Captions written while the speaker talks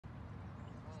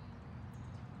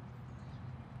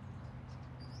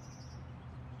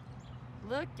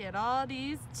Look at all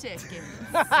these chickens.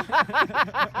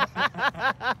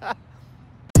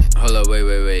 Hold up,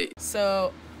 wait.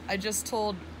 So I just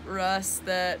told Russ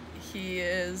that he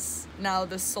is now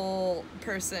the sole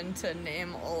person to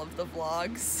name all of the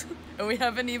vlogs. And we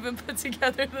haven't even put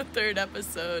together the 3rd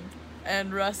episode.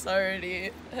 And Russ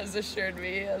already has assured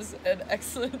me he has an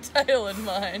excellent title in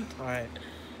mind. Alright.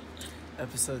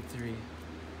 Episode 3.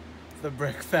 The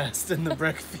breakFAST and the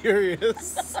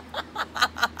breakFURIOUS.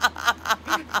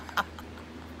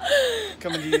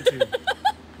 Coming to YouTube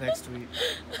next week.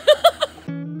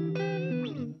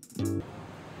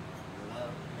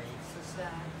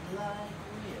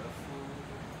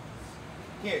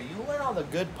 Here, you learn all the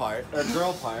good part, or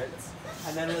girl parts,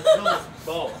 and then let's do this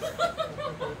both.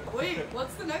 Wait,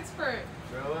 what's the next part?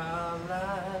 Throw our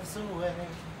lives away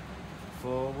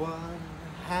for one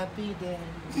happy day.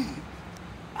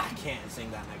 I can't sing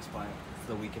that next part. It's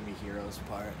the We Can Be Heroes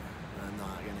part. I'm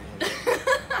not gonna hit it.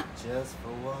 Just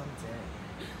for one day.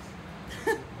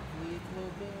 We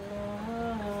could be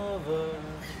lovers.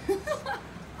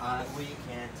 We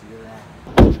can't do that.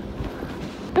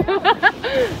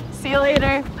 See you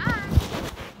later. Bye.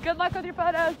 Good luck with your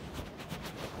photos.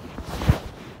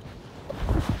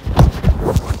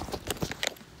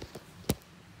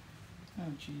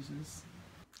 Oh, Jesus.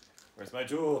 Where's my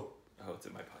jewel? Oh, it's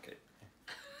in my pocket.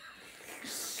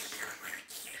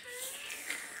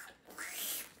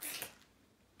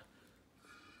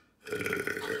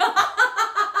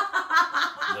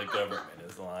 The government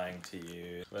is lying to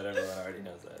you. But everyone already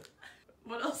knows that.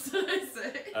 What else did I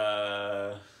say?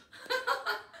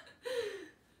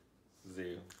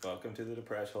 Zoo. Welcome to the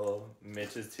depression hole.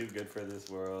 Mitch is too good for this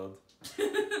world.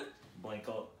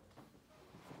 Blinkle.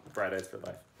 Fridays for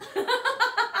life.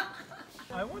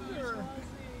 I wonder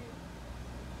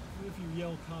if you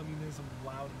yell communism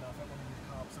loud enough at one of these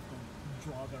cops if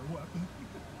they'll draw their weapon.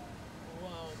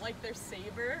 Whoa, like their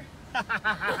saber?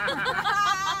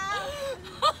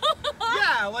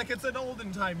 Yeah, like it's an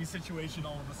olden-timey situation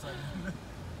all of a sudden.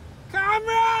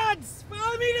 Comrades!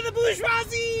 Follow me to the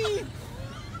bourgeoisie!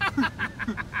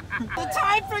 The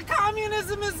time for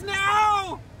communism is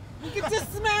now! We can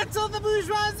dismantle the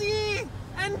bourgeoisie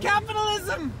and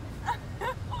capitalism! I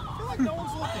feel like no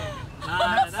one's looking.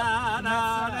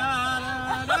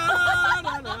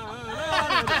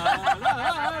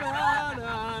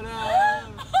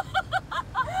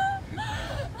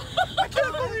 I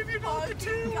can't believe you know the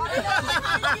tune!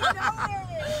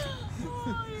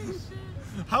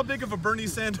 How big of a Bernie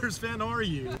Sanders fan are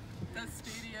you? That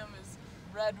stadium is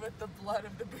red with the blood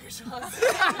of the bourgeoisie.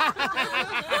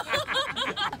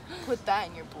 Put that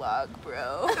in your blog,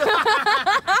 bro.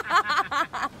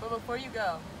 But before you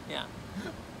go, Yeah.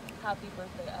 happy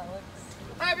birthday, Alex.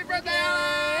 Happy birthday,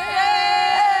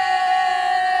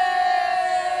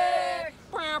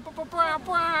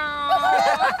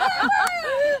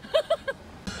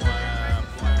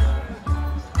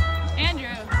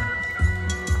 Andrew.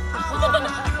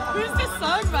 Who's this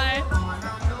song by?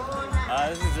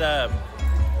 This is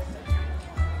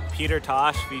Peter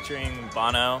Tosh featuring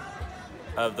Bono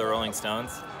of the Rolling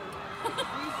Stones. We got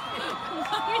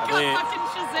fucking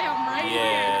Shazam right here.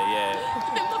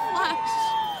 Yeah. In the flash.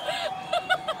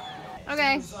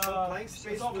 Okay. Blank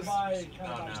space was...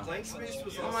 Blank space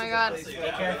was Oh my god. Be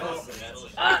careful.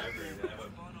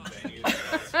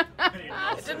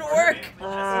 It didn't work.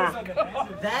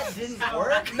 That didn't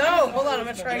work? No, hold on, I'm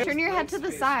gonna try. Turn your head to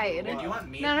the side. Do you want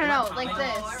me? No, like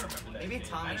this. Maybe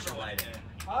Tommy should light it.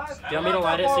 Do you want me to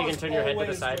light it so you can turn your head to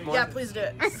the side more? Yeah, please do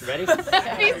it. Ready? Be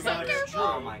so careful.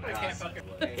 Oh my god.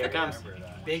 Here it comes.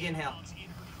 Big inhale.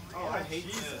 Oh, I hate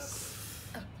this.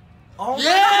 Oh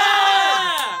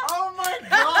yeah! Oh my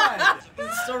god! Is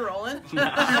it still rolling?